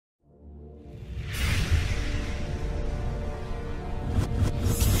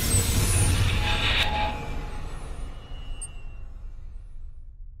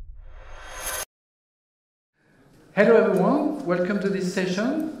Hello everyone, welcome to this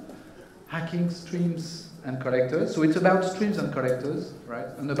session, Hacking Streams and Collectors. So it's about streams and collectors, right?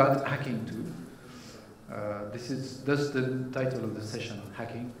 And about hacking too. That's the title of the session,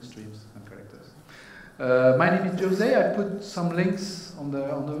 Hacking Streams and Collectors. My name is Jose. I put some links on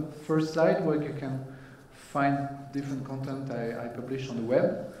the first slide where you can find different content I publish on the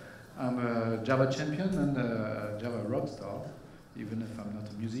web. I'm a Java champion and a Java rockstar. Even if I'm not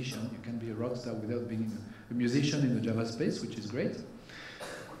a musician, you can be a rock star without being a musician in the Java space, which is great.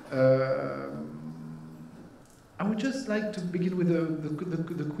 I would just like to begin with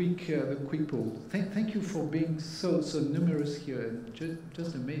the quick poll. Thank you for being so numerous here, and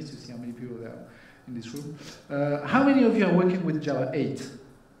just amazed to see how many people there are in this room. How many of you are working with Java 8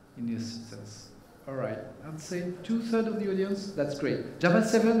 in your systems? All right, I'd say 2/3 of the audience. That's great. Java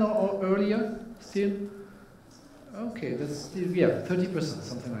 7 or earlier still? Okay, that's still, yeah, 30%,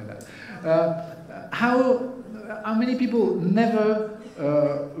 something like that. How many people never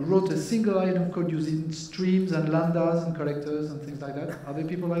wrote a single line of code using streams and lambdas and collectors and things like that? Are there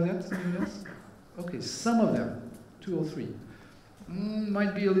people like that? Yes? Okay, some of them, 2 or 3.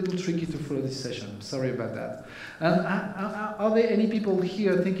 Might be a little tricky to follow this session. Sorry about that. And are there any people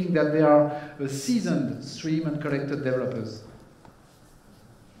here thinking that they are seasoned stream and collector developers?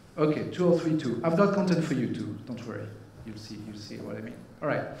 Okay, 2 or 3 too. I've got content for you too. Don't worry. You'll see what I mean. All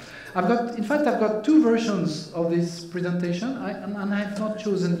right. I've got 2 versions of this presentation, and I have not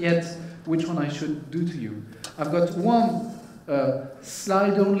chosen yet which one I should do to you. I've got one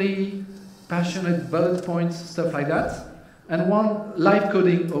slide only, passionate bullet points, stuff like that, and one live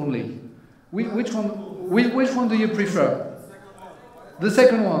coding only. Which one do you prefer? The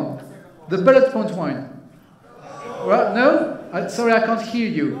second one, the bullet point one. Well, no. Sorry, I can't hear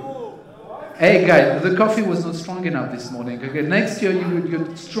you. Hey, guys, the coffee was not strong enough this morning. Okay, next year you would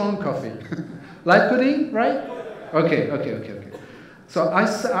get strong coffee. Live coding, right? Okay. So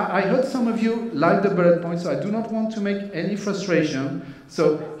I heard some of you like the bullet points, so I do not want to make any frustration.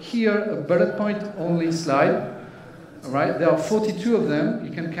 So here, a bullet point only slide. All right, there are 42 of them.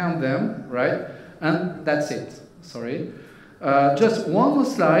 You can count them, right? And that's it. Sorry. Just one more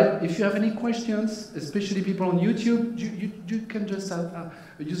slide. If you have any questions, especially people on YouTube, you can just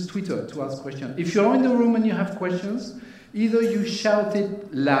use Twitter to ask questions. If you're in the room and you have questions, either you shout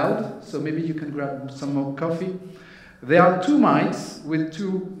it loud, so maybe you can grab some more coffee. There are 2 mics with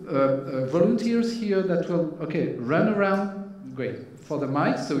 2 volunteers here that will, run around. Great. For the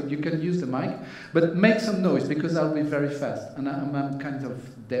mic, so you can use the mic, but make some noise because I'll be very fast, and I'm kind of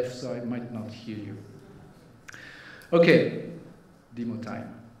deaf, so I might not hear you. Okay, demo time.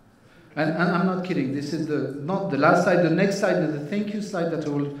 And I'm not kidding, this is not the last slide, the next slide is the thank you slide that I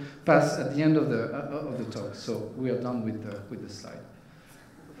will pass at the end of the talk. So we are done with the slide.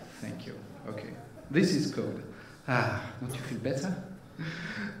 Thank you. Okay, this is code. Don't you feel better?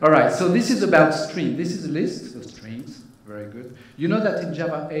 All right, so this is about stream. This is a list of streams, very good. You know that in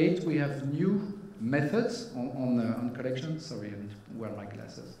Java 8 we have new methods on collection. Sorry, I need to wear my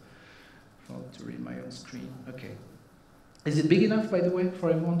glasses to read my own screen. Okay. Is it big enough, by the way, for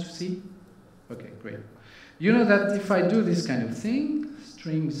everyone to see? Okay, great. You know that if I do this kind of thing,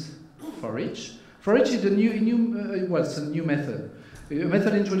 strings for each is a it's a new method. A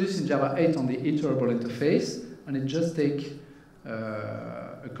method introduced in Java 8 on the iterable interface, and it just takes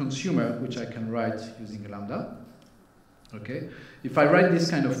a consumer, which I can write using a lambda. Okay. If I write this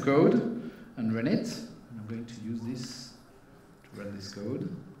kind of code and run it, I'm going to use this to run this code.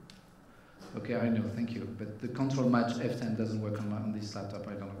 Okay, I know, thank you. But the control match F10 doesn't work on this laptop,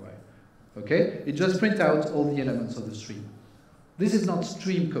 I don't know why. Okay, it just prints out all the elements of the stream. This is not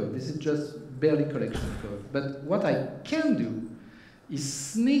stream code, this is just barely collection code. But what I can do is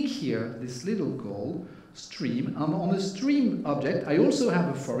sneak here this little call, stream, and on the stream object, I also have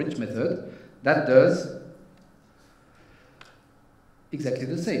a for each method that does exactly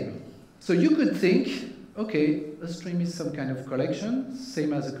the same. So you could think, okay, a stream is some kind of collection,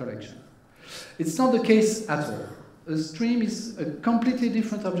 same as a collection. It's not the case at all. A stream is a completely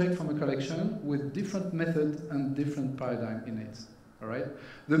different object from a collection with different method and different paradigm in it. All right?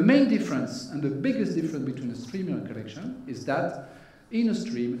 The main difference and the biggest difference between a stream and a collection is that in a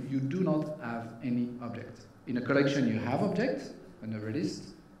stream you do not have any object. In a collection you have object, an array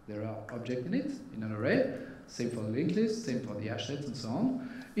list, there are objects in it, in an array, same for the linked list, same for the hash set and so on.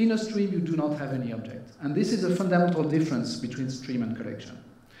 In a stream you do not have any object. And this is a fundamental difference between stream and collection.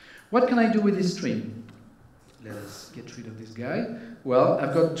 What can I do with this stream? Let us get rid of this guy. Well,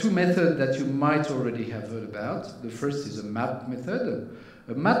 I've got 2 methods that you might already have heard about. The first is a map method.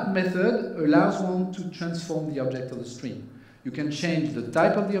 A map method allows one to transform the object of the stream. You can change the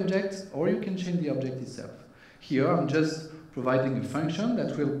type of the object, or you can change the object itself. Here I'm just providing a function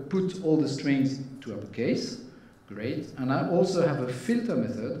that will put all the strings to uppercase. Great. And I also have a filter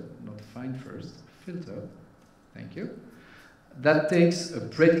method, not find first, filter, thank you, that takes a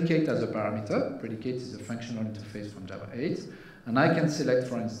predicate as a parameter. Predicate is a functional interface from Java 8. And I can select,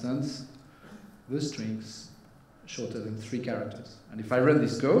 for instance, the strings shorter than 3 characters. And if I run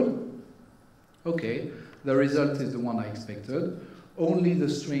this code, okay, the result is the one I expected. Only the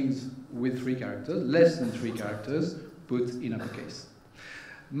strings with 3 characters, less than 3 characters, put in uppercase.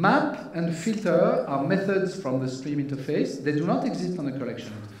 Map and filter are methods from the stream interface. They do not exist on the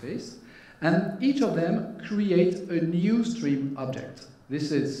collection interface. And each of them create a new stream object.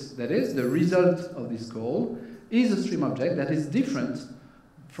 That is, the result of this call is a stream object that is different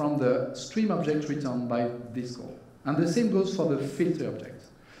from the stream object returned by this call. And the same goes for the filter object.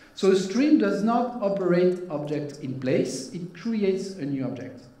 So a stream does not operate object in place, it creates a new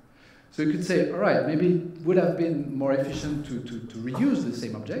object. So you could say, all right, maybe it would have been more efficient to reuse the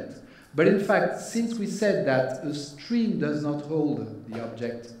same object. But in fact, since we said that a stream does not hold the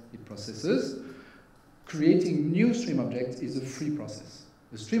object it processes, creating new stream object is a free process.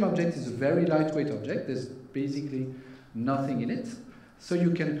 The stream object is a very lightweight object. There's basically nothing in it. So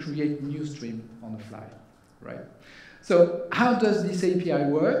you can create new stream on the fly, right? So how does this API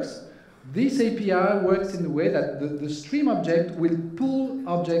work? This API works in the way that the stream object will pull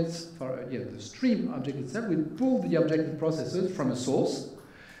objects, the stream object itself will pull the object it processes from a source.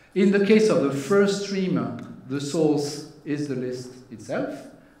 In the case of the first stream, the source is the list itself.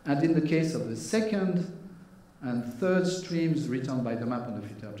 And in the case of the second and third streams returned by the map and the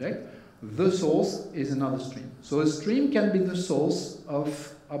filter object, the source is another stream. So a stream can be the source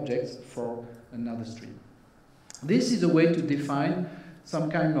of objects for another stream. This is a way to define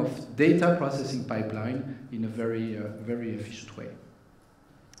some kind of data processing pipeline in a very, very efficient way.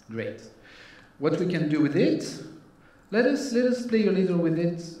 Great. What we can do with it? Let us play a little with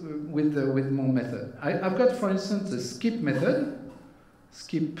it with more method. I've got, for instance, a skip method,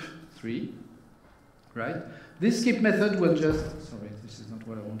 skip 3, right? This skip method will just, sorry, this is not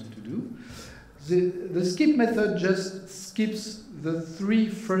what I wanted to do. The skip method just skips the 3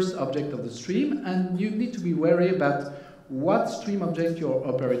 first objects of the stream, and you need to be wary about what stream object you're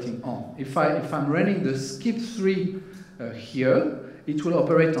operating on. If I'm running the skip 3 here, it will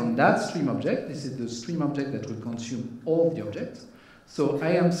operate on that stream object. This is the stream object that will consume all the objects. So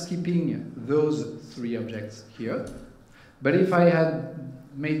I am skipping those 3 objects here. But if I had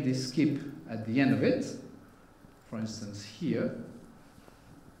made this skip at the end of it, for instance here,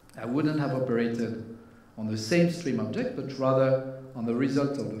 I wouldn't have operated on the same stream object, but rather on the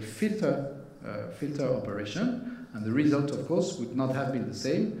result of the filter operation. And the result, of course, would not have been the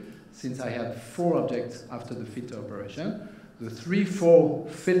same, since I had 4 objects after the filter operation. The 4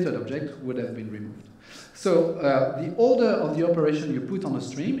 filtered objects would have been removed. So the order of the operation you put on a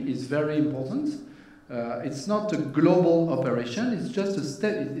stream is very important. It's not a global operation, it's just a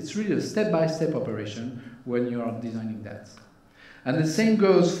step, it's really a step-by-step operation when you are designing that. And the same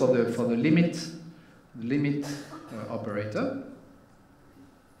goes for the limit operator.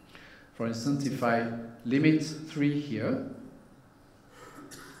 For instance, if I limit 3 here,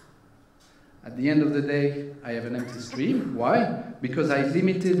 at the end of the day, I have an empty stream. Why? Because I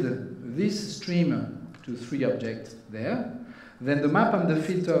limited this stream to 3 objects there. Then the map and the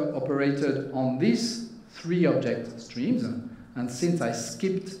filter operated on these 3 object streams. And since I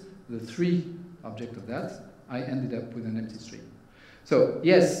skipped the 3 objects of that, I ended up with an empty stream. So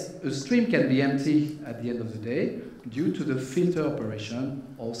yes, a stream can be empty at the end of the day due to the filter operation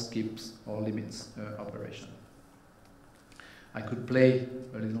or skips or limits operation. I could play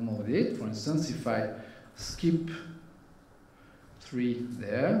a little more with it. For instance, if I skip 3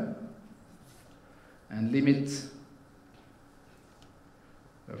 there and limit,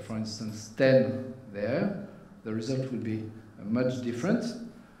 for instance, 10 there, the result will be much different.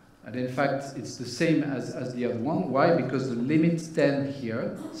 And in fact, it's the same as the other one. Why? Because the limit 10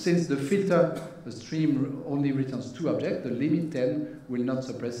 here, since the filter, the stream only returns 2 objects, the limit 10 will not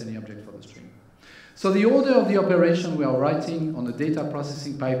suppress any object for the stream. So the order of the operation we are writing on the data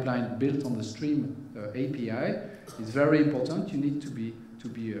processing pipeline built on the stream API is very important. You need to be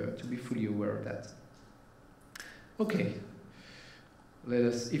fully aware of that. Okay.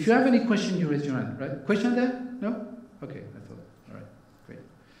 If you have any question, you raise your hand, right? Question there? No? Okay, I thought. All right, great.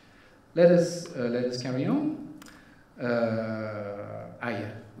 Let us carry on.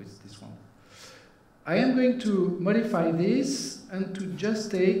 Yeah, with this one. I am going to modify this and to just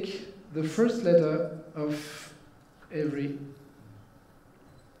take the first letter of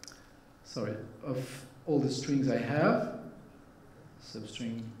of all the strings I have.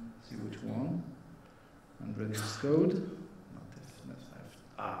 Substring, see which one. and run this code. Not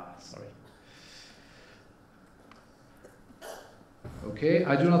F5. Sorry. Okay,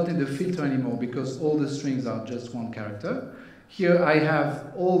 I do not need the filter anymore because all the strings are just one character. Here I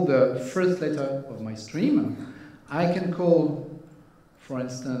have all the first letter of my stream. I can call, for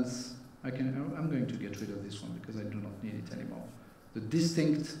instance, I'm going to get rid of this one because I do not need it anymore. The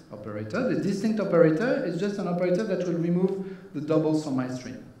distinct operator. The distinct operator is just an operator that will remove the doubles from my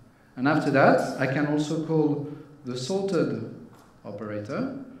stream. And after that, I can also call the sorted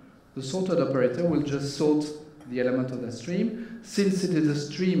operator. The sorted operator will just sort the element of the stream. Since it is a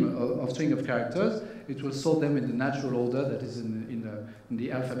stream of string of characters, it will sort them in the natural order, that is in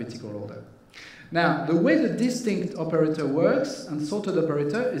the alphabetical order. Now, the way the distinct operator works and sorted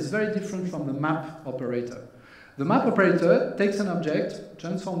operator is very different from the map operator. The map operator takes an object,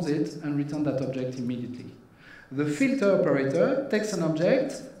 transforms it, and returns that object immediately. The filter operator takes an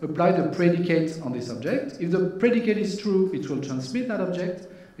object, applies a predicate on this object. If the predicate is true, it will transmit that object.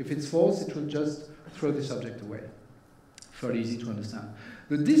 If it's false, it will just throw this object away. Fairly easy to understand.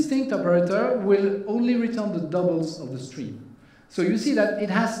 The distinct operator will only return the doubles of the stream. So you see that it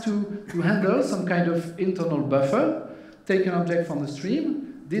has to handle some kind of internal buffer, take an object from the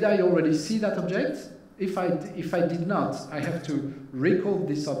stream. Did I already see that object? If I did not, I have to recall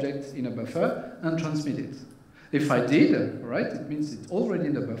this object in a buffer and transmit it. If I did, right, it means it's already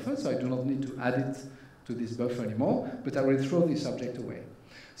in the buffer, so I do not need to add it to this buffer anymore, but I will throw this object away.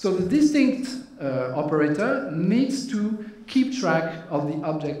 So the distinct operator needs to keep track of the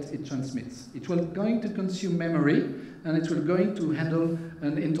object it transmits. It will going to consume memory, and it will going to handle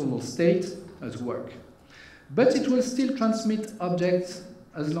an internal state as work. But it will still transmit objects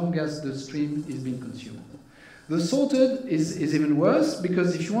as long as the stream is being consumed. The sorted is even worse,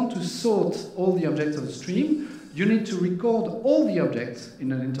 because if you want to sort all the objects of the stream, you need to record all the objects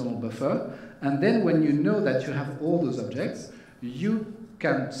in an internal buffer, and then when you know that you have all those objects, you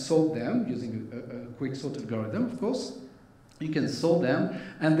can sort them using a quick sort algorithm, of course. You can sort them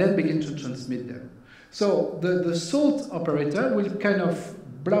and then begin to transmit them. So the sort operator will kind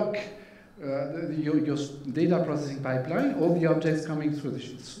of block your data processing pipeline, all the objects coming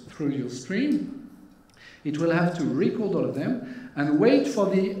through your stream. It will have to record all of them and wait for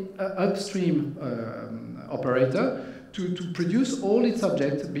the upstream operator to produce all its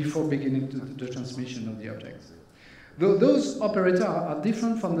objects before beginning the transmission of the objects. Those operators are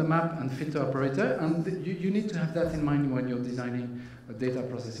different from the map and filter operator, and you need to have that in mind when you're designing data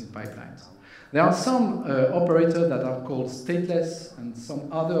processing pipelines. There are some operators that are called stateless and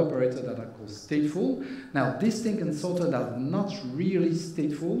some other operators that are called stateful. Now, distinct and sorted are not really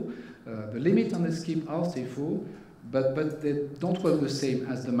stateful. The limit and the skip are stateful, but they don't work the same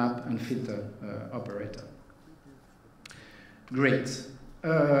as the map and filter operator. Great.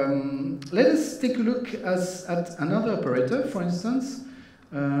 Let us take a look at another operator, for instance.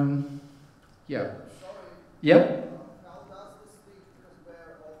 Yeah. Sorry. Yeah? How does this thing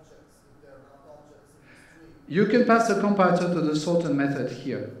compare objects if they're not objects in the stream? You can pass a comparator to the sorted method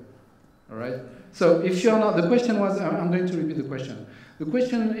here. All right? So if you're not, the question was, I'm going to repeat the question. The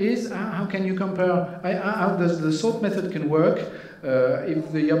question is, how can you compare, how does the sort method can work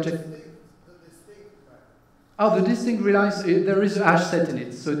if the object... Oh, the distinct relies, there is a hash set in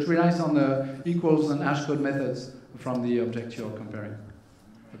it, so it relies on the equals and hash code methods from the object you're comparing.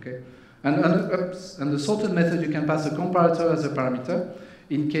 Okay? And the sorted method, you can pass a comparator as a parameter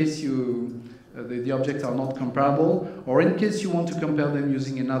in case the objects are not comparable, or in case you want to compare them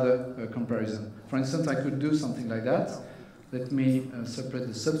using another comparison. For instance, I could do something like that. Let me separate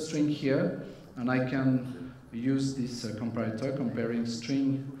the substring here, and I can use this comparator comparing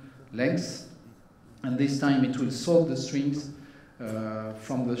string lengths. And this time it will sort the strings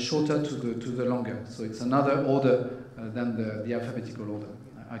from the shorter to the longer. So it's another order than the alphabetical order.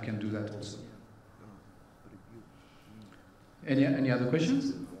 I can do that also. Any other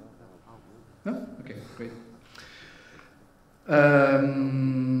questions? No? Okay, great.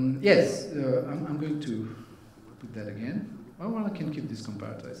 Yes, I'm going to put that again. Well, I can keep this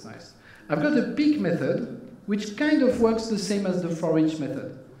comparator, it's nice. I've got a pick method, which kind of works the same as the for each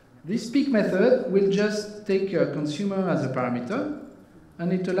method. This pick method will just take a consumer as a parameter,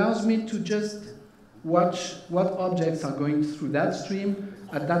 and it allows me to just watch what objects are going through that stream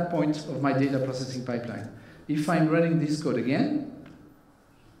at that point of my data processing pipeline. If I'm running this code again,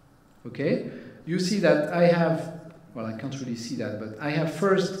 okay, you see that I have, well, I can't really see that, but I have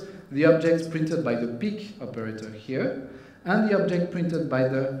first the objects printed by the pick operator here, and the object printed by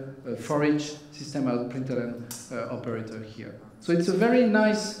the for each system out println operator here. So it's a very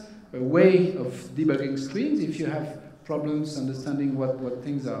nice way of debugging streams if you have problems understanding what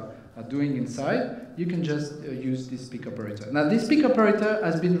things are are doing inside, you can just use this pick operator. Now, this pick operator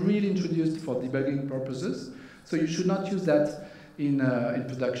has been really introduced for debugging purposes, so you should not use that in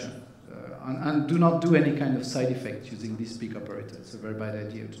production. And do not do any kind of side effect using this pick operator. It's a very bad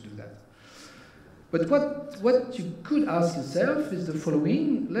idea to do that. But what you could ask yourself is the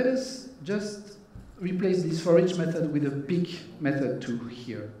following. Let us just replace this for each method with a pick method too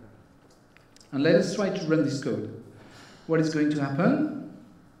here. And let us try to run this code. What is going to happen?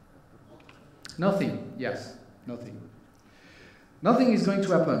 Nothing. Yes, nothing. Nothing is going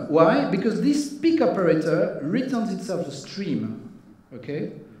to happen. Why? Because this pick operator returns itself a stream.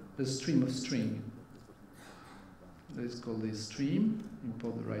 Okay? A stream of string. Let's call this stream.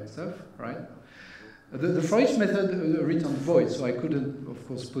 Import the right stuff, right? The for each method returns void, so I couldn't, of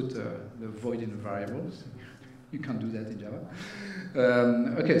course, put the void in a variable. You can't do that in Java.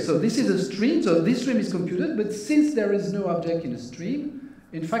 Okay, so this is a stream, so this stream is computed, but since there is no object in a stream,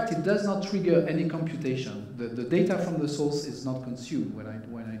 in fact, it does not trigger any computation. The data from the source is not consumed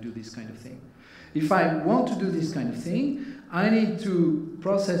when I do this kind of thing. If I want to do this kind of thing, I need to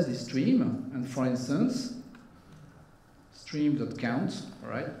process this stream, and for instance, stream.count, all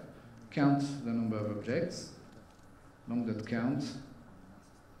right? Count the number of objects, long.count,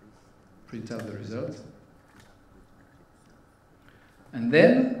 print out the result. And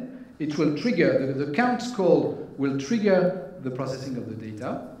then it will trigger, the count call will trigger the processing of the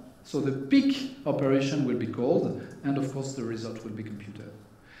data. So the pick operation will be called, and of course the result will be computed.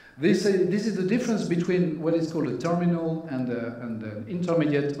 This is the difference between what is called a terminal and an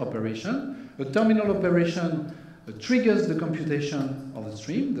intermediate operation. A terminal operation triggers the computation of the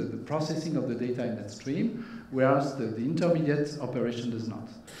stream, the processing of the data in that stream, whereas the intermediate operation does not.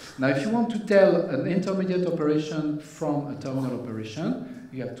 Now, if you want to tell an intermediate operation from a terminal operation,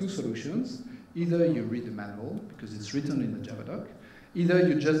 you have two solutions. Either you read the manual, because it's written in the Java doc. Either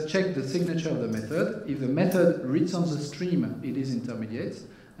you just check the signature of the method. If the method returns a stream, it is intermediate.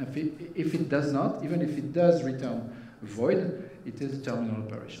 And if it does not, even if it does return a void, it is a terminal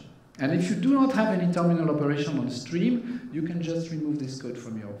operation. And if you do not have any terminal operation on the stream, you can just remove this code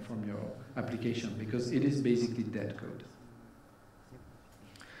from your application, because it is basically dead code.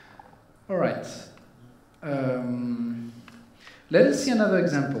 All right. Let us see another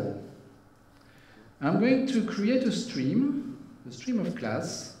example. I'm going to create a stream of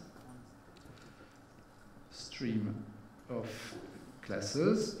class, stream of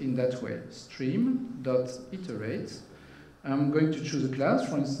classes in that way. Stream.iterate. I'm going to choose a class,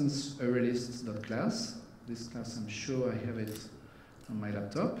 for instance, arraylist.class. This class, I'm sure I have it on my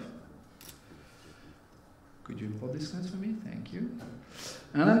laptop. Could you import this class for me? Thank you.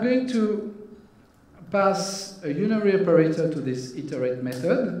 And I'm going to pass a unary operator to this iterate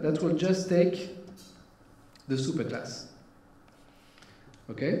method that will just take the superclass.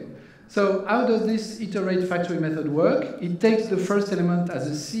 Okay? So how does this iterate factory method work? It takes the first element as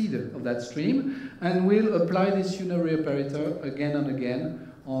a seed of that stream and will apply this unary operator again and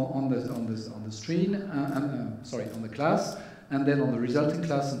again on the stream, on the class, and then on the resulting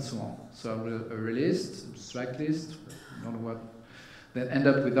class and so on. So array list, abstract list, don't know what, then end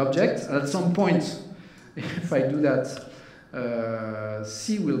up with objects. At some point, if I do that,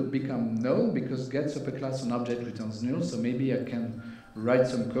 C will become null because get superclass on object returns null. So maybe I can write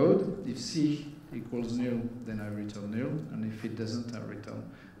some code. If C equals null, then I return null, and if it doesn't, I return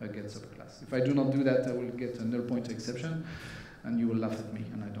a get superclass. If I do not do that, I will get a null pointer exception, and you will laugh at me,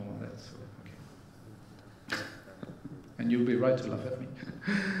 and I don't want that. So okay, and you'll be right to laugh at me.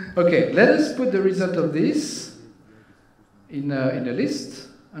 Okay, let us put the result of this in a list.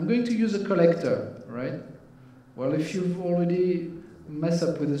 I'm going to use a collector, right? Well, if you've already messed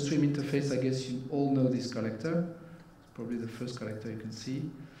up with the stream interface, I guess you all know this collector. Probably the first collector you can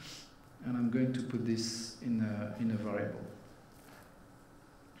see, and I'm going to put this in a variable.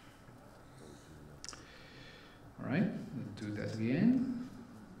 All right, let's do that again.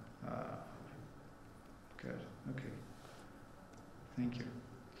 Good. Okay. Thank you.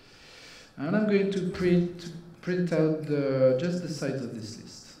 And I'm going to print out just the size of this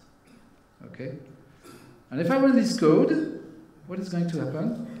list. Okay. And if I run this code, what is going to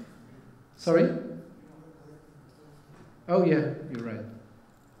happen? Sorry. Oh yeah, you're right.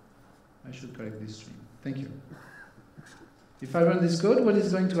 I should correct this stream. Thank you. If I run this code, what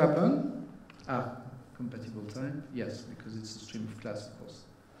is going to happen? Compatible time. Yes, because it's a stream of class, of course.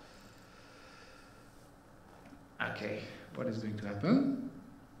 Okay, what is going to happen?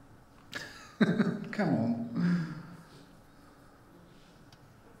 Come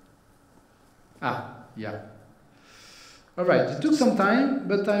on. Yeah. All right, it took some time,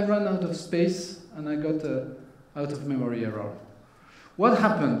 but I ran out of space and I got a out of memory error. What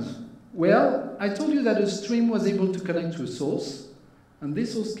happened? Well, I told you that a stream was able to connect to a source, and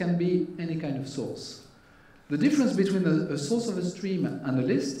this source can be any kind of source. The difference between a source of a stream and a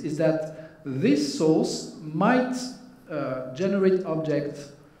list is that this source might generate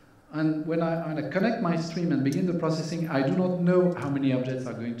objects, and when I connect my stream and begin the processing, I do not know how many objects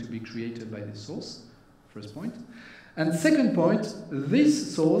are going to be created by this source, first point. And second point,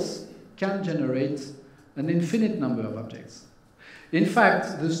 this source can generate an infinite number of objects. In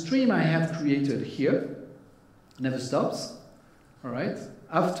fact, the stream I have created here never stops, all right?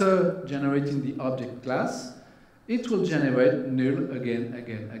 After generating the object class, it will generate null again,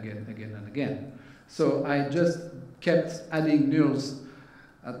 and again. So I just kept adding nulls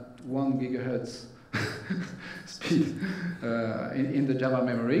at 1 gigahertz speed in the Java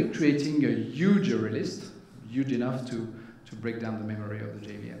memory, creating a huge array list, huge enough to break down the memory of the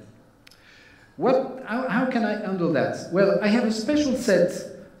JVM. How can I handle that? Well, I have a special set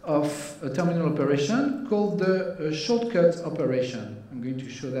of a terminal operation called the shortcut operation. I'm going to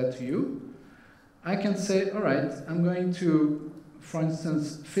show that to you. I can say, all right, I'm going to, for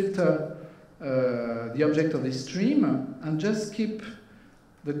instance, filter the object of this stream and just keep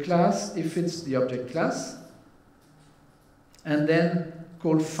the class if it's the object class, and then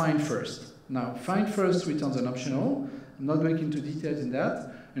call find first. Now, find first returns an optional. I'm not going into details in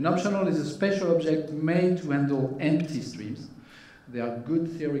that. An optional is a special object made to handle empty streams. There are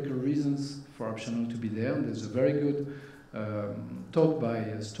good theoretical reasons for optional to be there. There's a very good talk by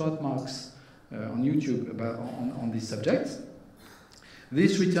Stuart Marks on YouTube on this subject.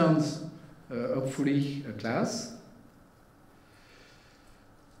 This returns, hopefully, a class.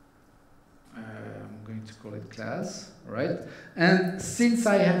 I'm going to call it class, all right? And since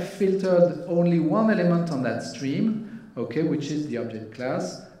I have filtered only one element on that stream, okay, which is the object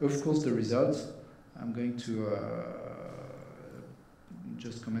class, of course the result, I'm going to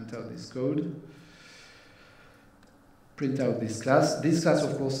just comment out this code, print out this class. This class,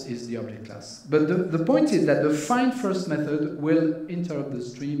 of course, is the object class. But the point is that the find first method will interrupt the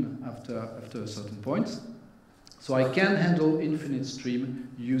stream after a certain point. So I can handle infinite stream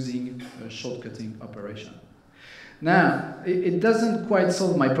using a shortcutting operation. Now, it doesn't quite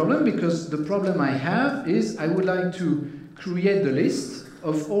solve my problem, because the problem I have is I would like to create the list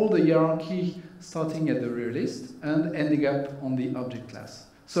of all the hierarchy starting at the real list and ending up on the object class.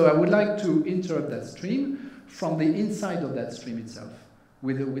 So I would like to interrupt that stream from the inside of that stream itself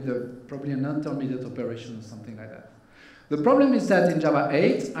with probably an intermediate operation or something like that. The problem is that in Java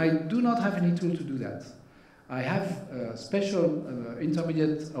 8, I do not have any tool to do that. I have a special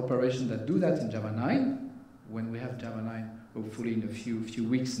intermediate operation that do that in Java 9. When we have Java 9, hopefully in a few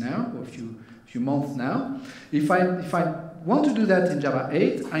weeks now, or a few months now. If I want to do that in Java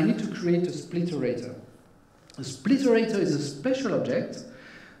 8, I need to create a split iterator. A split iterator is a special object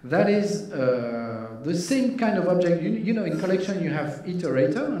that is the same kind of object. You know, in collection you have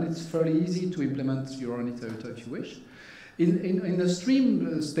iterator, and it's fairly easy to implement your own iterator if you wish. In the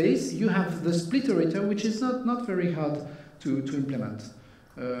stream space, you have the split iterator, which is not very hard to implement.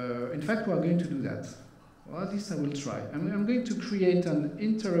 In fact, we are going to do that. Well, at least I will try. I'm going to create an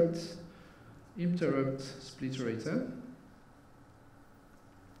interrupt split iterator.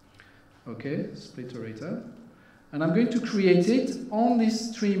 Okay, split iterator. And I'm going to create it on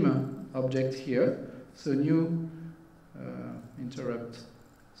this stream object here. So new interrupt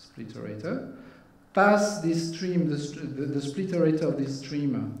split iterator. Pass this stream, the split iterator of this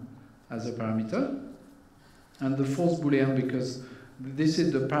stream as a parameter. And the false boolean, because this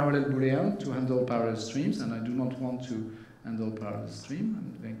is the parallel boolean to handle parallel streams, and I do not want to handle parallel stream.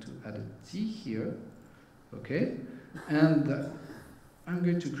 I'm going to add a t here, okay? And I'm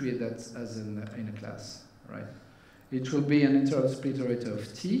going to create that as in a class, right? It will be an interrupt split iterator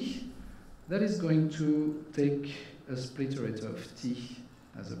of t that is going to take a split iterator of t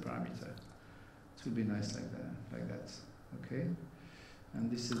as a parameter. It will be nice like that, okay? And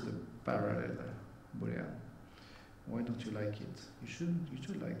this is the parallel boolean. Why don't you like it? You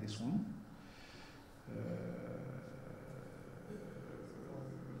should like this one.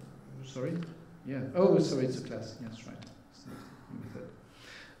 Sorry? Yeah. Oh, sorry, it's a class. Yes, right. It's not a method.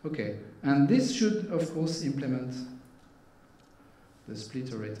 Okay. And this should, of course, implement the split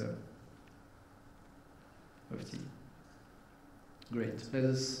iterator of t. Great. Let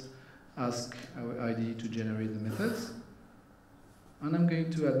us ask our IDE to generate the methods. And I'm going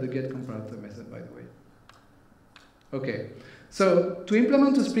to add the getComparator method, by the way. Okay, so to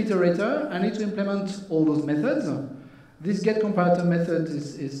implement a split iterator, I need to implement all those methods. This getComparator method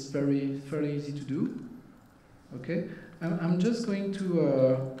is fairly easy to do. Okay, I'm just going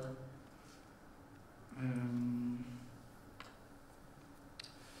to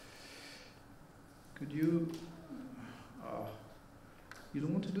Could you? You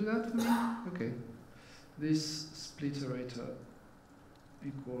don't want to do that for me? Okay. This split iterator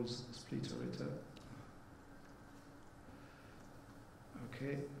equals split iterator.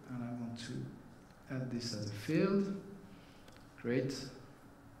 Okay, and I want to add this as a field. Great.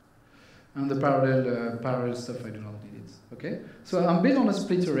 And the parallel stuff, I do not need it. Okay? So I'm built on a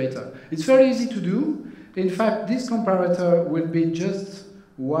split iterator. It's very easy to do. In fact, this comparator will be just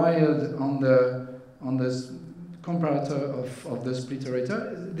wired on the comparator of the split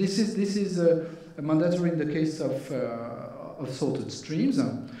iterator. This is a mandatory in the case of sorted streams.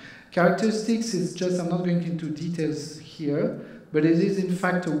 Characteristics is just, I'm not going into details here, but it is in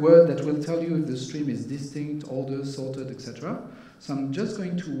fact a word that will tell you if the stream is distinct, ordered, sorted, etc. So I'm just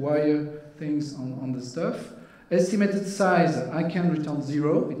going to wire things on the stuff. Estimated size, I can return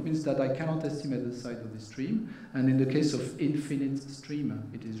 0. It means that I cannot estimate the size of the stream. And in the case of infinite stream,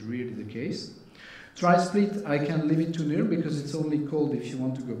 it is really the case. Tri-split, I can leave it to nil because it's only called if you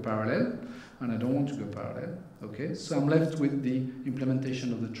want to go parallel. And I don't want to go parallel. Okay, so I'm left with the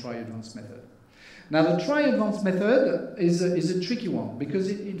implementation of the try-advanced method. Now the try-advanced method is a tricky one because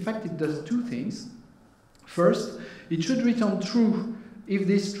in fact it does two things. First, it should return true if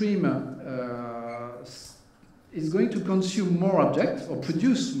this stream is going to consume more objects or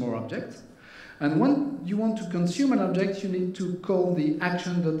produce more objects. And when you want to consume an object, you need to call the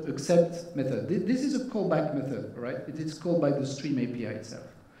action.accept method. This is a callback method, right? It is called by the stream API itself.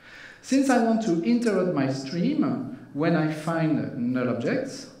 Since I want to interrupt my stream when I find null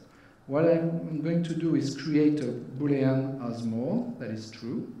objects, what I'm going to do is create a Boolean as more, that is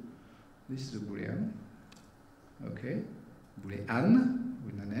true. This is a Boolean. Okay, Boolean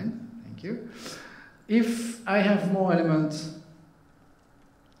with an N, thank you. If I have more elements,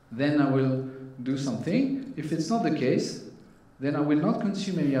 then I will do something. If it's not the case, then I will not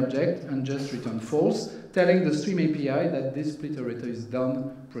consume any object and just return false, telling the stream API that this split iterator is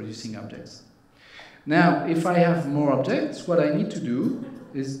done producing objects. Now, if I have more objects, what I need to do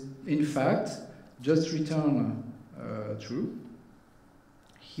is, in fact, just return true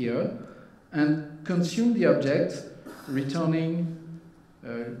here and consume the object, returning,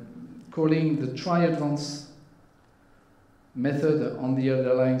 calling the try-advance method on the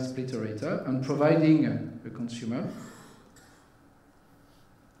underlying split iterator and providing a consumer.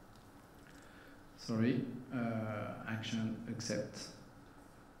 Sorry, action accept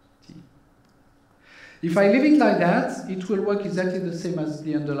T. If I leave it like that, it will work exactly the same as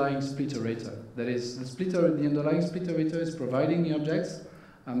the underlying split iterator. That is, the underlying split iterator is providing the objects.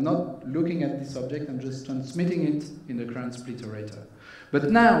 I'm not looking at this object, I'm just transmitting it in the current split iterator. But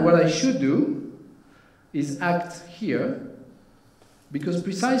now what I should do is act here, because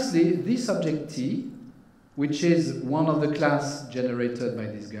precisely this object T, which is one of the class generated by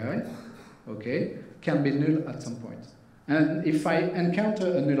this guy, okay, can be null at some point. And if I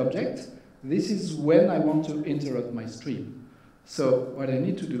encounter a null object, this is when I want to interrupt my stream. So what I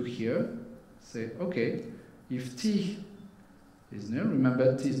need to do here, say, okay, if T is null,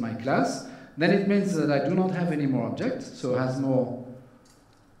 remember T is my class, then it means that I do not have any more objects, so has more,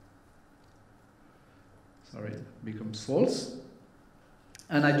 sorry, becomes false.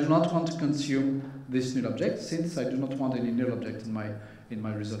 And I do not want to consume this null object, since I do not want any null object in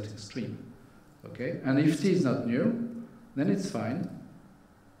my resulting stream. Okay? And if T is not null, then it's fine.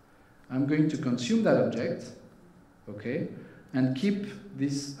 I'm going to consume that object, okay, and keep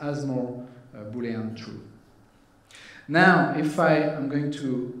this as more Boolean true. Now, if I'm going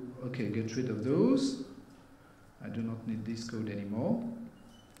to, okay, get rid of those. I do not need this code anymore.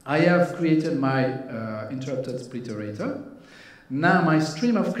 I have created my interrupted split iterator. Now my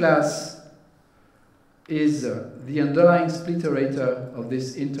stream of class is the underlying split iterator of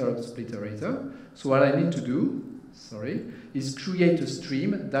this interrupt split iterator. So what I need to do, sorry, is create a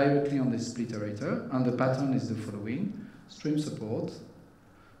stream directly on this split iterator, and the pattern is the following: stream support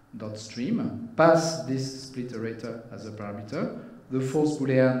dot stream, pass this split iterator as a parameter, the false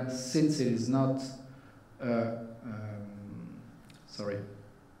Boolean, since it is not a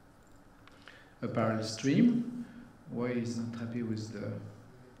parallel stream. Why is not happy with the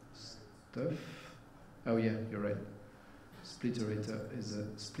stuff? Oh yeah, you're right. Split iterator is a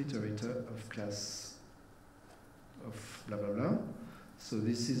split iterator of class of blah blah blah. So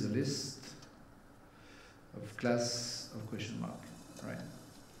this is a list of class of question mark, right?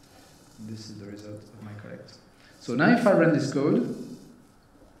 And this is the result of my collect. So now if I run this code,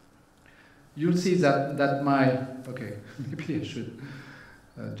 you'll see that my, okay, maybe I should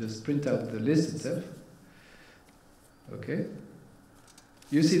just print out the list itself. Okay.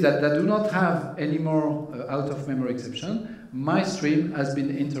 You see that I do not have any more out-of-memory exception. my stream has been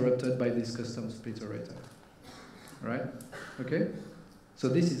interrupted by this custom split iterator. Right? Okay? So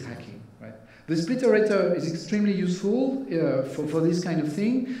this is hacking, right? The split iterator is extremely useful for this kind of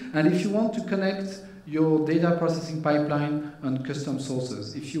thing, and if you want to connect your data processing pipeline on custom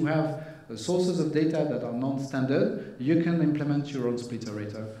sources, if you have sources of data that are non-standard, you can implement your own split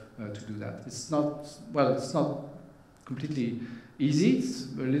iterator to do that. It's not completely easy. It's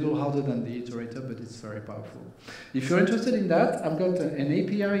a little harder than the iterator, but it's very powerful. If you're interested in that, I've got an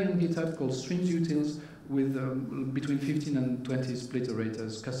API on GitHub called streams-utils with between 15 and 20 split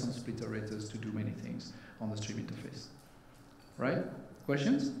iterators, custom split iterators to do many things on the stream interface. Right?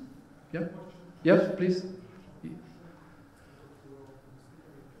 Questions? Yeah? Yes, please.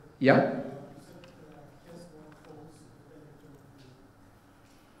 Yeah?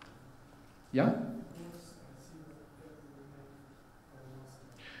 Yeah?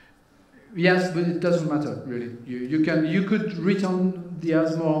 Yes, but it doesn't matter really. You could return the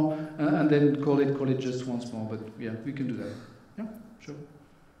as more and then call it just once more. But yeah, we can do that. Yeah, sure.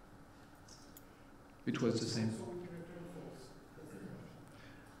 It was the same.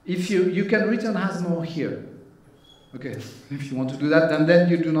 If you can return as more here. Okay, if you want to do that, then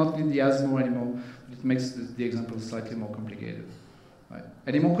you do not need the as more anymore. It makes the example slightly more complicated. Right.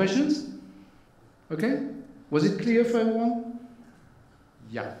 Any more questions? Okay. Was it clear for everyone?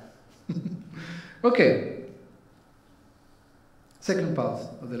 Yeah. Okay. Second part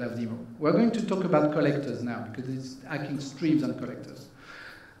of the live demo. We're going to talk about collectors now because it's hacking streams and collectors.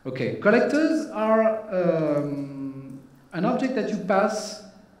 Okay, collectors are an object that you pass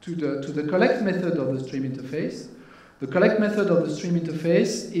to the collect method of the stream interface. The collect method of the stream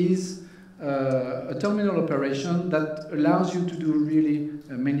interface is a terminal operation that allows you to do really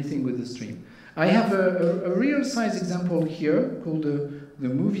many things with the stream. I have a real size example here called the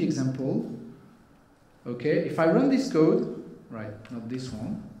movie example. Okay, if I run this code, right, not this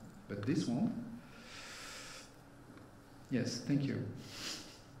one, but this one. Yes, thank you.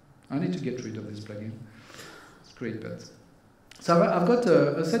 I need to get rid of this plugin. It's great, but so I've got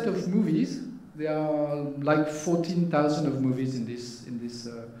a set of movies. There are like 14,000 of movies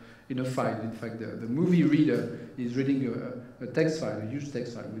in a file. In fact, the movie reader is reading a text file, a huge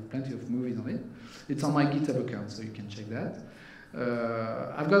text file with plenty of movies on it. It's on my GitHub account, so you can check that.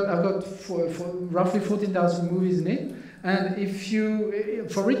 I've got roughly 14,000 movies in it, and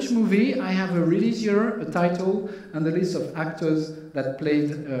for each movie, I have a release year, a title, and a list of actors that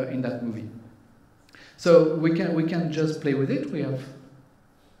played in that movie. So we can just play with it. We have.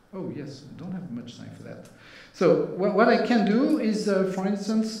 Oh yes, we don't have much time for that. So what I can do is, for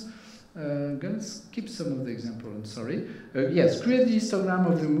instance, I'm going to skip some of the example, I'm sorry. Yes, create the histogram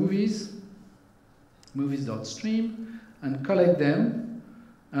of the movies.stream, and collect them.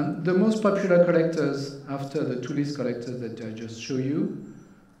 And the most popular collectors after the two list collectors that I just showed you,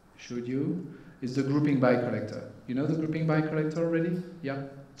 is the grouping by collector. You know the grouping by collector already? Yeah,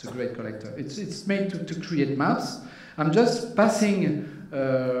 it's a great collector. It's made to create maps. I'm just passing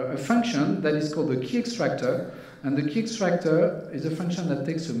a function that is called the key extractor, and the key extractor is a function that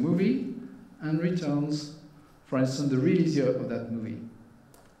takes a movie and returns, for instance, the release year of that movie.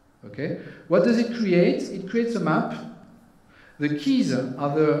 Okay? What does it create? It creates a map. The keys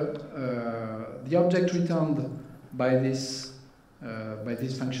are the object returned by this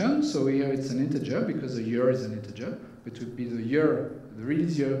function. So here it's an integer because the year is an integer. It would be the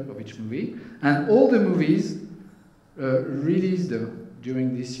release year of each movie, and all the movies released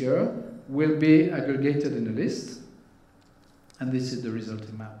during this year will be aggregated in a list, and this is the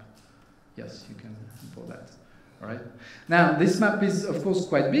resulting map. Yes, you can import that. All right. Now, this map is, of course,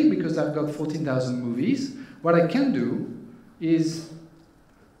 quite big because I've got 14,000 movies. What I can do is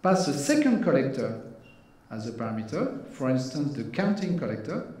pass a second collector as a parameter, for instance, the counting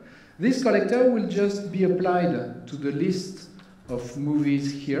collector. This collector will just be applied to the list of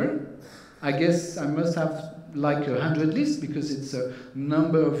movies here. I guess I must have like 100 lists because it's a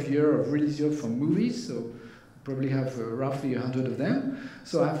number of release year for movies, so probably have roughly 100 of them.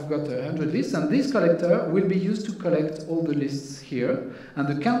 So I've got 100 lists, and this collector will be used to collect all the lists here, and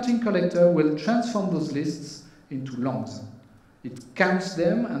the counting collector will transform those lists into longs. It counts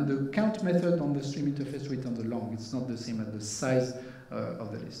them, and the count method on the stream interface returns a long. It's not the same as the size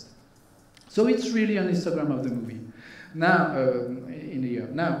of the list. So it's really an histogram of the movie. Now, in a year.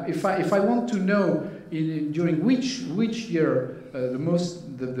 Now, if I want to know during which year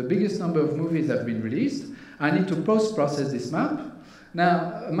the biggest number of movies have been released, I need to post-process this map.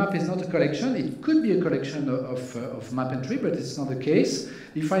 Now, a map is not a collection. It could be a collection of map entry, but it's not the case.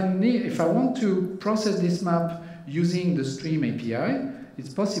 If I want to process this map using the stream API,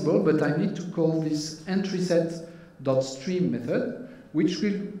 it's possible, but I need to call this entry set dot stream method, which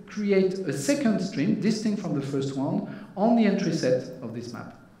will create a second stream distinct from the first one on the entry set of this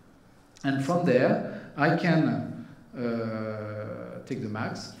map. And from there, I can take the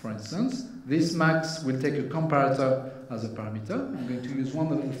max, for instance. This max will take a comparator as a parameter. I'm going to use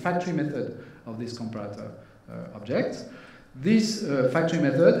one of the factory method of this comparator object. This factory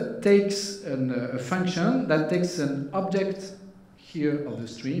method takes a function that takes an object here of the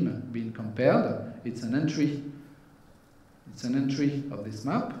stream being compared. It's an entry. It's an entry of this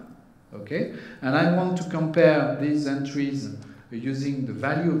map, okay? And I want to compare these entries using the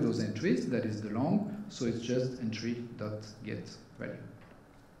value of those entries, that is the long, so it's just entry.getValue.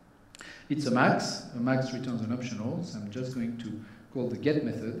 It's a max returns an optional, so I'm just going to call the get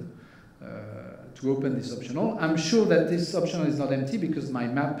method to open this optional. I'm sure that this optional is not empty because my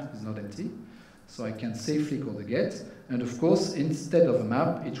map is not empty, so I can safely call the get, and of course, instead of a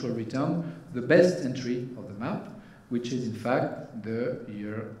map, it will return the best entry of the map, which is in fact the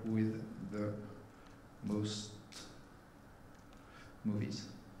year with the most movies.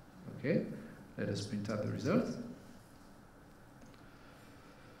 Okay, let us print out the result.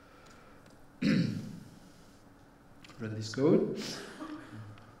 Run this code.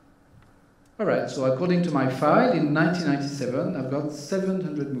 All right, so according to my file, in 1997, I've got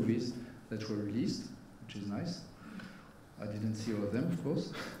 700 movies that were released, which is nice. I didn't see all of them, of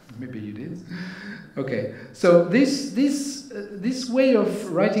course. Maybe you did. Okay, so this way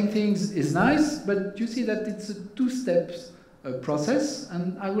of writing things is nice, but you see that it's a two-step process,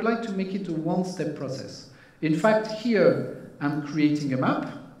 and I would like to make it a one-step process. In fact, here I'm creating a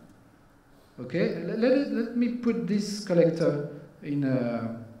map. Okay, let me put this collector in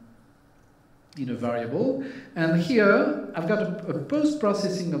a variable, and here I've got a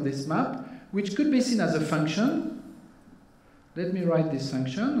post-processing of this map, which could be seen as a function. Let me write this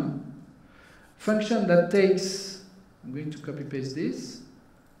function. Function that takes, I'm going to copy-paste this,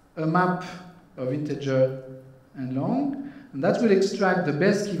 a map of integer and long, and that will extract the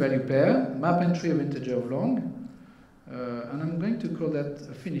best key-value pair, map entry of integer of long, and I'm going to call that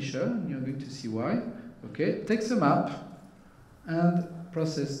a finisher, and you're going to see why. Okay, takes a map and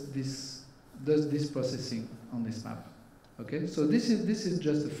does this processing on this map. Okay, so this is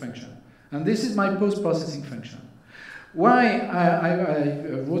just a function, and this is my post-processing function. Why I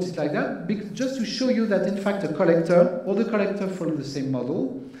wrote it like that? Just to show you that in fact all the collectors follow the same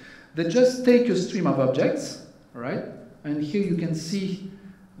model. They just take a stream of objects, all right? And here you can see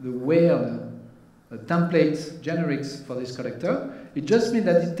the weird template generics for this collector. It just means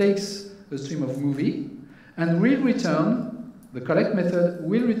that it takes a stream of movie and will return, the collect method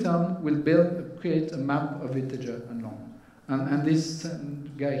will create a map of integer and long. And this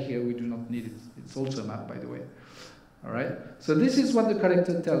guy here, we do not need it. It's also a map, by the way. All right? So this is what the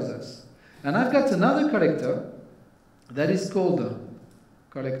collector tells us. And I've got another collector that is called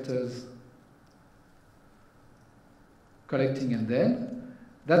collectors collecting and then,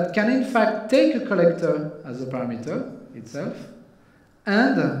 that can in fact take a collector as a parameter itself,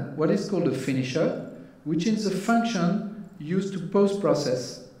 and what is called a finisher, which is a function used to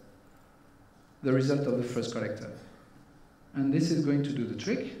post-process the result of the first collector. And this is going to do the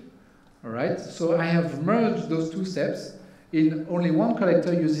trick. All right, so I have merged those two steps in only one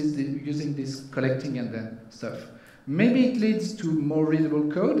collector using this collecting and then stuff. Maybe it leads to more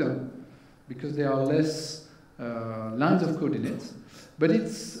readable code because there are less lines of code in it, but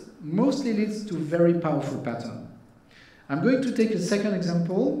it mostly leads to very powerful pattern. I'm going to take a second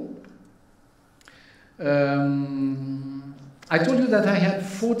example. I told you that I had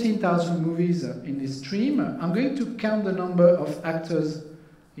 14,000 movies in this stream. I'm going to count the number of actors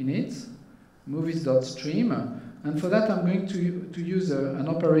in it, movies.stream, and for that I'm going to use an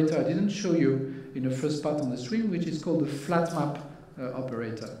operator I didn't show you in the first part on the stream, which is called the flat map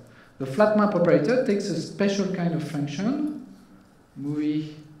operator. The flat map operator takes a special kind of function,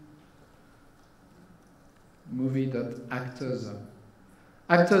 movie.actors.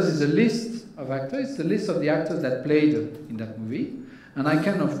 Actors is a list of actors, it's the list of the actors that played in that movie, and I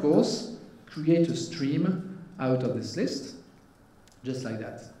can of course create a stream out of this list, just like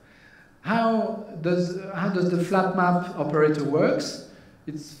that. How does the flat map operator works?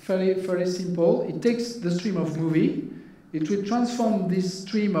 It's very simple. It takes the stream of movie, it will transform this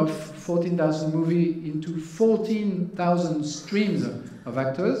stream of 14,000 movie into 14,000 streams of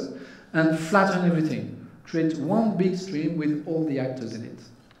actors and flatten everything. Create one big stream with all the actors in it.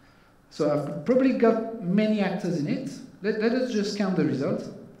 So I've probably got many actors in it. Let us just count the result.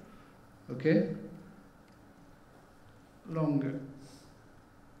 Okay? Long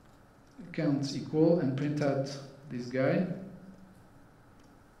count equal and print out this guy.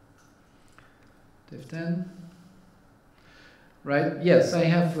 Def10. right? Yes, I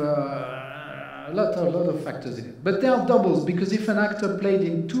have a lot of factors in it. But they are doubles, because if an actor played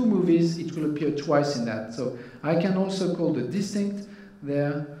in 2 movies, it will appear twice in that. So I can also call the distinct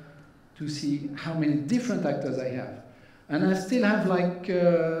there to see how many different actors I have. And I still have like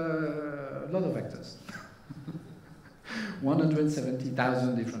a lot of actors.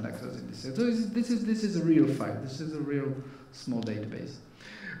 170,000 different actors in this. So this is a real file. This is a real small database.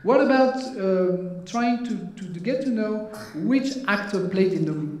 What about trying to get to know which actor played in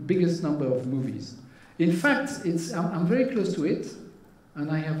the biggest number of movies? In fact, I'm very close to it, and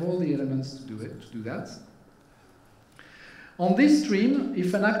I have all the elements to do that. On this stream,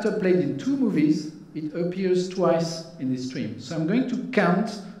 if an actor played in 2 movies, it appears twice in this stream. So I'm going to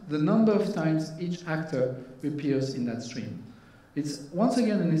count the number of times each actor appears in that stream. It's once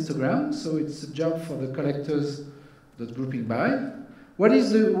again an histogram, so it's a job for the collectors that grouping by. What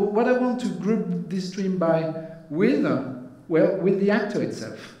I want to group this stream by with? Well, with the actor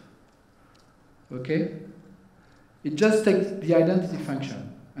itself. Okay? It just takes the identity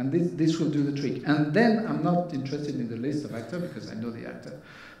function, and this will do the trick. And then I'm not interested in the list of actors because I know the actor.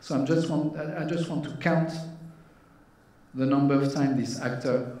 So I just want to count the number of times this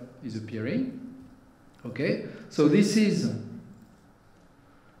actor is appearing. Okay? So this is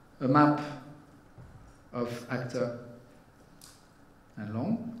a map of actor and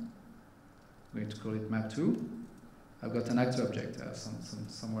long. I'm going to call it map 2. I've got an actor object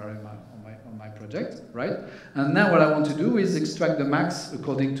somewhere on my project, right? And now what I want to do is extract the max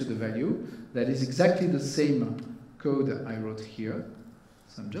according to the value. That is exactly the same code I wrote here.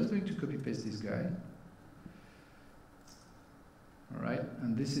 So I'm just going to copy paste this guy. All right,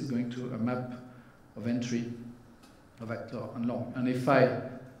 and this is going to a map of entry of actor and long. And if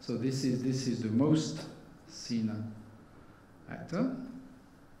so this is the most seen actor.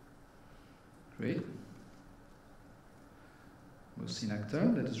 Great. Most seen actor.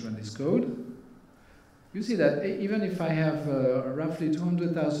 Let us run this code. You see that even if I have roughly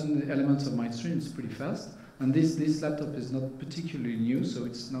 200,000 elements of my stream, it's pretty fast. And this laptop is not particularly new, so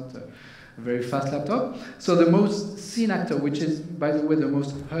it's not a very fast laptop. So the most seen actor, which is, by the way, the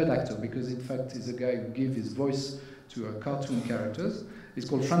most heard actor, because in fact is a guy who gives his voice to cartoon characters, is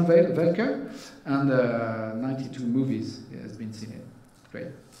called Frank Welker, and 92 movies he has been seen in. Great.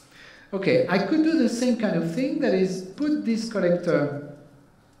 Okay, I could do the same kind of thing, that is, put this collector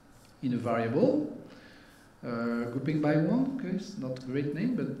in a variable, grouping by 1, okay, it's not a great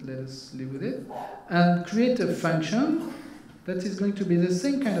name, but let us live with it, and create a function that is going to be the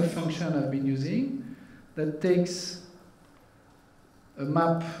same kind of function I've been using, that takes a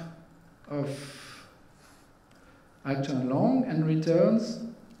map of actor and long and returns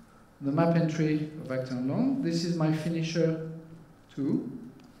the map entry of actor and long. This is my finisher 2.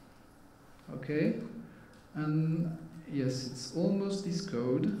 Okay, and yes, it's almost this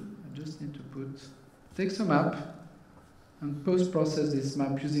code. I just need to take a map and post-process this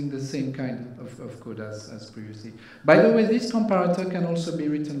map using the same kind of code as previously. By the way, this comparator can also be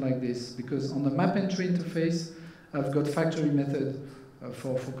written like this, because on the map entry interface, I've got factory method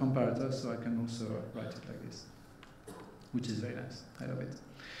for comparator, so I can also write it like this, which is very nice. I love it.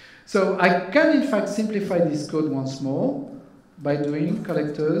 So I can, in fact, simplify this code once more by doing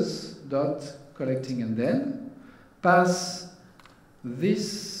collectors dot collecting and then pass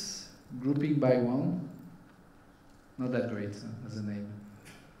this grouping by 1. Not that great as a name.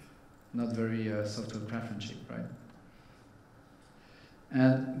 Not very software craftsmanship, right?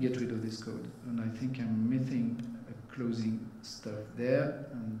 And get rid of this code. And I think I'm missing a closing stuff there,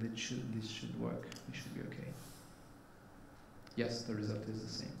 and this should work. It should be okay. Yes, the result is the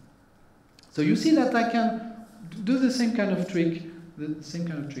same. So you see that I can do the same kind of trick. The same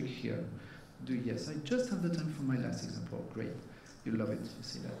kind of trick here. Yes, I just have the time for my last example. Great. You love it, you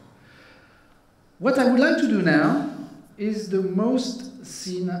see that. What I would like to do now is the most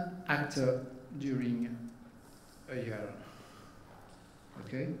seen actor during a year.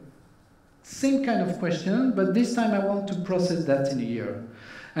 Okay? Same kind of question, but this time I want to process that in a year.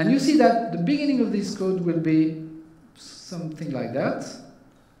 And you see that the beginning of this code will be something like that.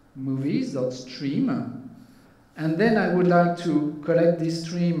 Movies.stream. And then I would like to collect this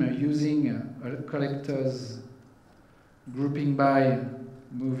stream using a collector's grouping by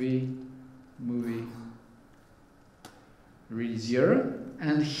movie, release year.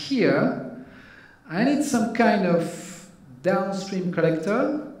 And here, I need some kind of downstream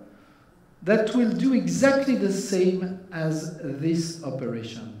collector that will do exactly the same as this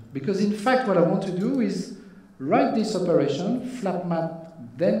operation. Because in fact, what I want to do is write this operation, flap map,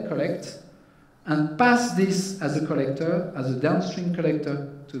 then collect, and pass this as a collector, as a downstream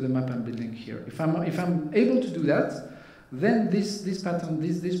collector, to the map I'm building here. If I'm able to do that, then this pattern,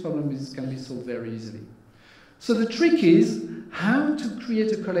 this problem can be solved very easily. So the trick is how to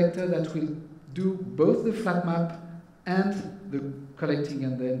create a collector that will do both the flat map and the collecting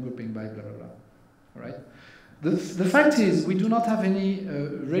and then grouping by blah, blah, blah. All right? The fact is we do not have any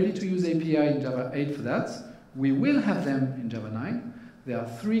ready-to-use API in Java 8 for that. We will have them in Java 9. There are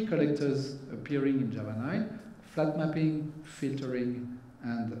 3 collectors appearing in Java 9. Flat mapping, filtering,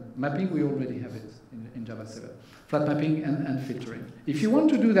 and mapping, we already have it in Java 7. Flat mapping and filtering. If you want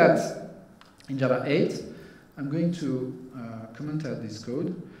to do that in Java 8, I'm going to comment out this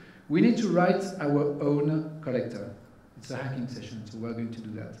code. We need to write our own collector. It's a hacking session, so we're going to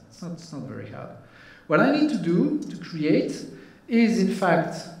do that. It's not very hard. What I need to do to create is, in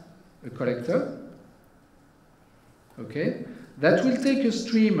fact, a collector, okay, that will take a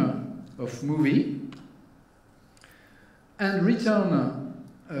stream of movie and return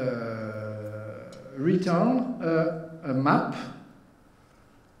a map.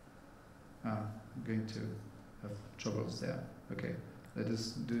 I'm going to have troubles there. Okay, let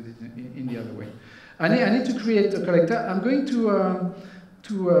us do it in the other way. I need to create a collector. I'm going to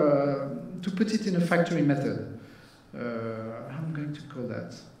put it in a factory method. I'm going to call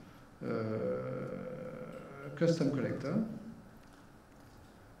that custom collector.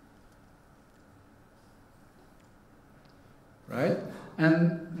 Right?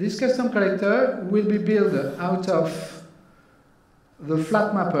 And this custom collector will be built out of the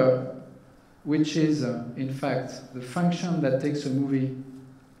flat mapper, which is, in fact, the function that takes a movie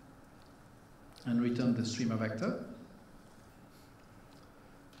and returns the stream of actor.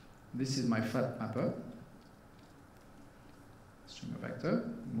 This is my flat mapper. Stream of actor,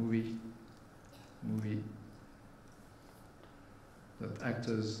 movie,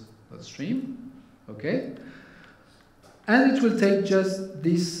 actors, stream. Okay? And it will take just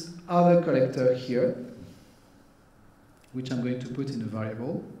this other collector here, which I'm going to put in a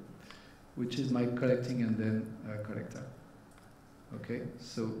variable, which is my collecting and then collector. Okay,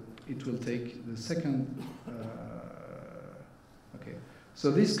 so it will take the second. Okay, so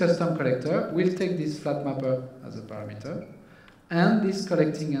this custom collector will take this flat mapper as a parameter, and this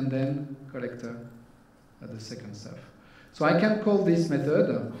collecting and then collector at the second step. So I can call this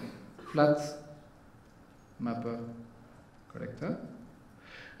method flat mapper collector,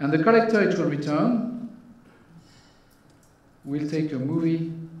 and the collector it will return will take a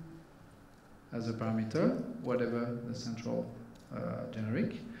movie as a parameter, whatever the central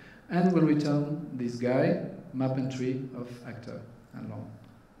generic, and will return this guy, map entry of actor and long.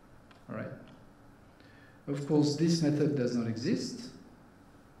 All right. Of course, this method does not exist,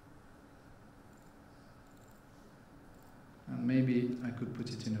 and maybe I could put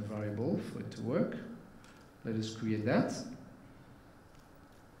it in a variable for it to work. Let us create that.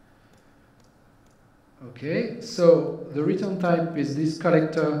 Okay, so the return type is this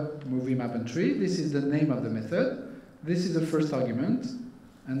collector movie map entry. This is the name of the method. This is the first argument,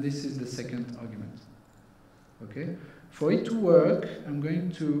 and this is the second argument. Okay, for it to work, I'm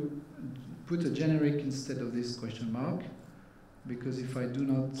going to put a generic instead of this question mark, because if I do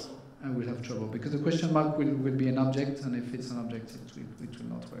not, I will have trouble, because the question mark will be an object, and if it's an object, it will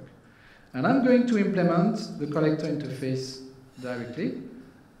not work. And I'm going to implement the collector interface directly,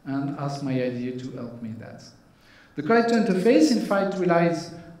 and ask my IDE to help me in that. The collector interface, in fact,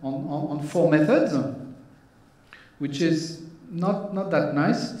 relies on 4 methods, which is not that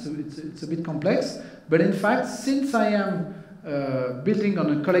nice. So it's a bit complex. But in fact, since I am building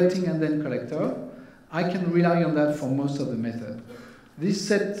on a collecting and then collector, I can rely on that for most of the method. This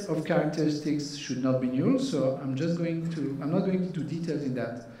set of characteristics should not be null, so I'm not going into details in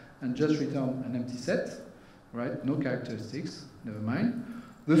that, and just return an empty set, right? No characteristics, never mind.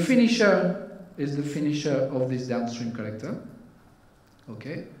 The finisher is the finisher of this downstream collector.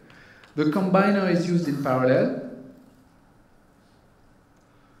 Okay. The combiner is used in parallel.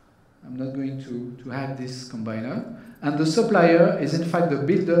 I'm not going to hack this combiner. And the supplier is in fact the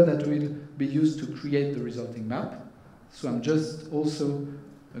builder that will be used to create the resulting map. So I'm just also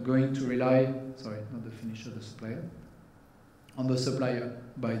going to rely, sorry, not the finisher, the supplier, on the supplier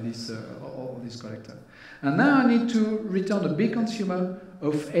by this collector. And now I need to return a big consumer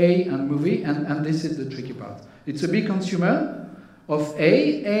of A and movie, and this is the tricky part. It's a big consumer of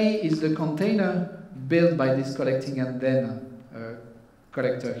A. A is the container built by this collecting and then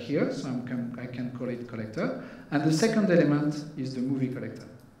collector here, so I can call it collector. And the second element is the movie collector.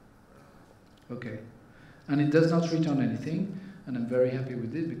 Okay. And it does not return anything, and I'm very happy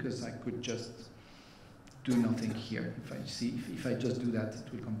with it because I could just do nothing here. If I just do that,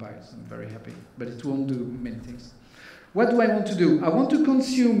 it will compile, so I'm very happy. But it won't do many things. What do I want to do? I want to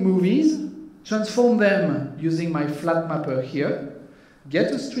consume movies transform them using my flat mapper here,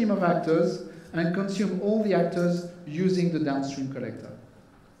 get a stream of actors, and consume all the actors using the downstream collector.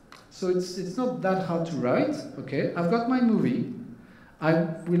 So it's not that hard to write, okay? I've got my movie. I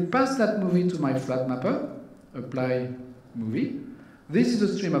will pass that movie to my flat mapper, apply movie. This is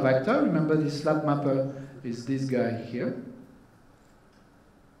a stream of actor. Remember, this flat mapper is this guy here.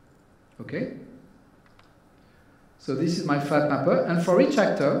 Okay? So this is my flat mapper, and for each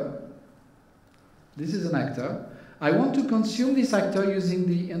actor, this is an actor. I want to consume this actor using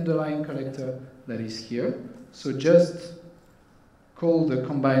the underlying collector that is here. So just call the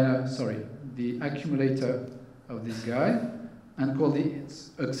combiner, the accumulator of this guy, and call the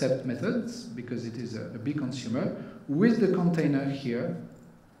accept methods, because it is a big consumer, with the container here,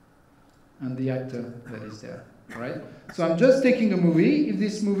 and the actor that is there, right? So I'm just taking a movie. If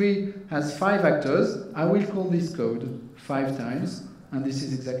this movie has 5 actors, I will call this code 5 times, and this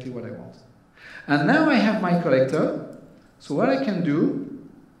is exactly what I want. And now I have my collector, so what I can do,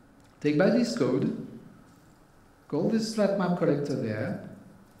 take back this code, call this flat map collector there,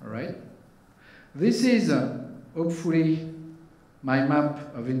 all right? This is hopefully my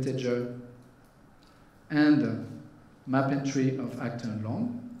map of integer and map entry of actor and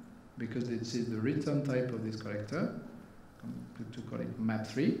long, because this is the return type of this collector, to call it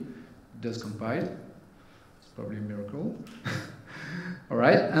map3. It does compile. It's probably a miracle. All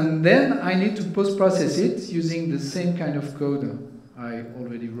right, and then I need to post-process it using the same kind of code I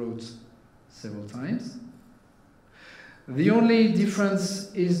already wrote several times. The only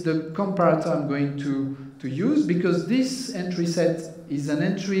difference is the comparator I'm going to use, because this entry set is an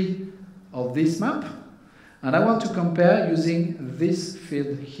entry of this map, and I want to compare using this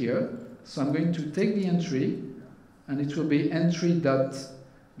field here. So I'm going to take the entry, and it will be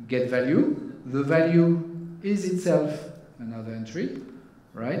entry.getValue. The value is itself another entry,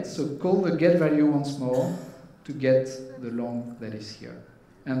 right? So call the getValue once more to get the long that is here.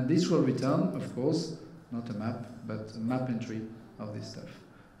 And this will return, of course, not a map, but a map entry of this stuff.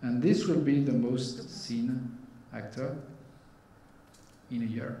 And this will be the most seen actor in a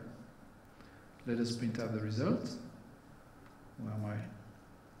year. Let us print out the result. Where am I?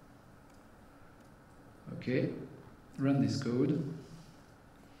 Okay, run this code.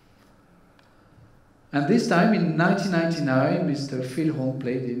 And this time, in 1999, Mr. Phil Horn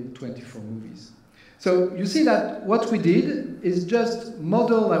played in 24 movies. So you see that what we did is just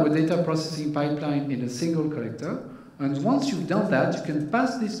model our data processing pipeline in a single collector. And once you've done that, you can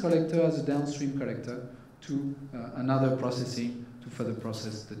pass this collector as a downstream collector to another processing to further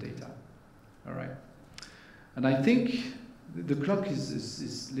process the data. All right. And I think the clock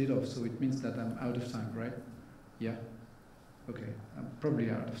is lit off, so it means that I'm out of time, right? Yeah? Okay, I'm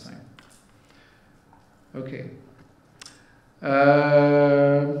probably out of time. Okay.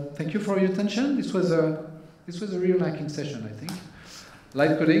 Thank you for your attention. This was a real hacking session, I think.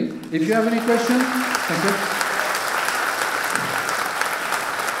 Live coding. If you have any questions, thank you.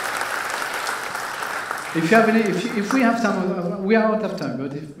 If you have any, if we have time, we are out of time.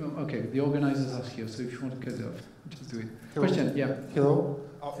 But if okay, the organizers are here, so if you want to cut it off, just do it. Hello. Question? Yeah. Hello.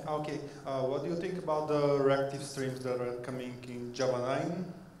 Okay. What do you think about the reactive streams that are coming in Java 9?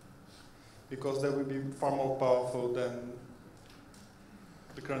 Because they will be far more powerful than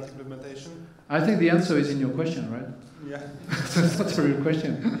the current implementation. I think the answer is in your question, right? Yeah. So it's not a real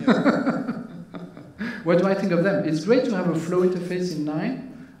question. Yeah. What do I think of them? It's great to have a flow interface in 9.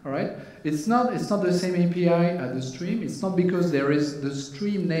 All right. It's not the same API as the stream. It's not because there is the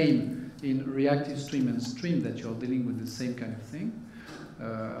stream name in reactive stream and stream that you're dealing with the same kind of thing.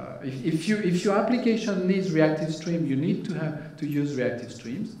 If your application needs reactive stream, you need to use reactive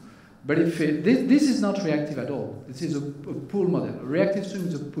streams. But if this is not reactive at all. This is a pull model. A reactive stream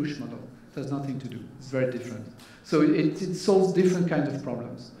is a push model. It has nothing to do. It's very different. So it solves different kinds of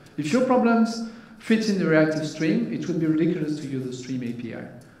problems. If your problems fit in the reactive stream, it would be ridiculous to use the stream API.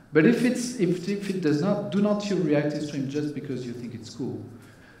 But if it does not, do not use reactive stream just because you think it's cool.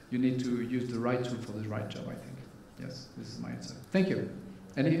 You need to use the right tool for the right job, I think. Yes, this is my answer. Thank you.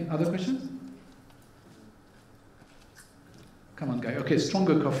 Any other questions? Come on, guy. Okay,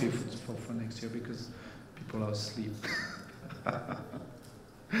 stronger coffee for next year because people are asleep.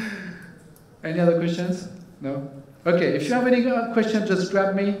 Any other questions? No? Okay, if you have any questions, just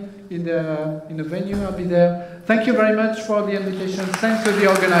grab me in the venue. I'll be there. Thank you very much for the invitation. Thanks to the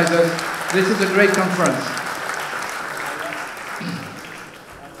organizers. This is a great conference.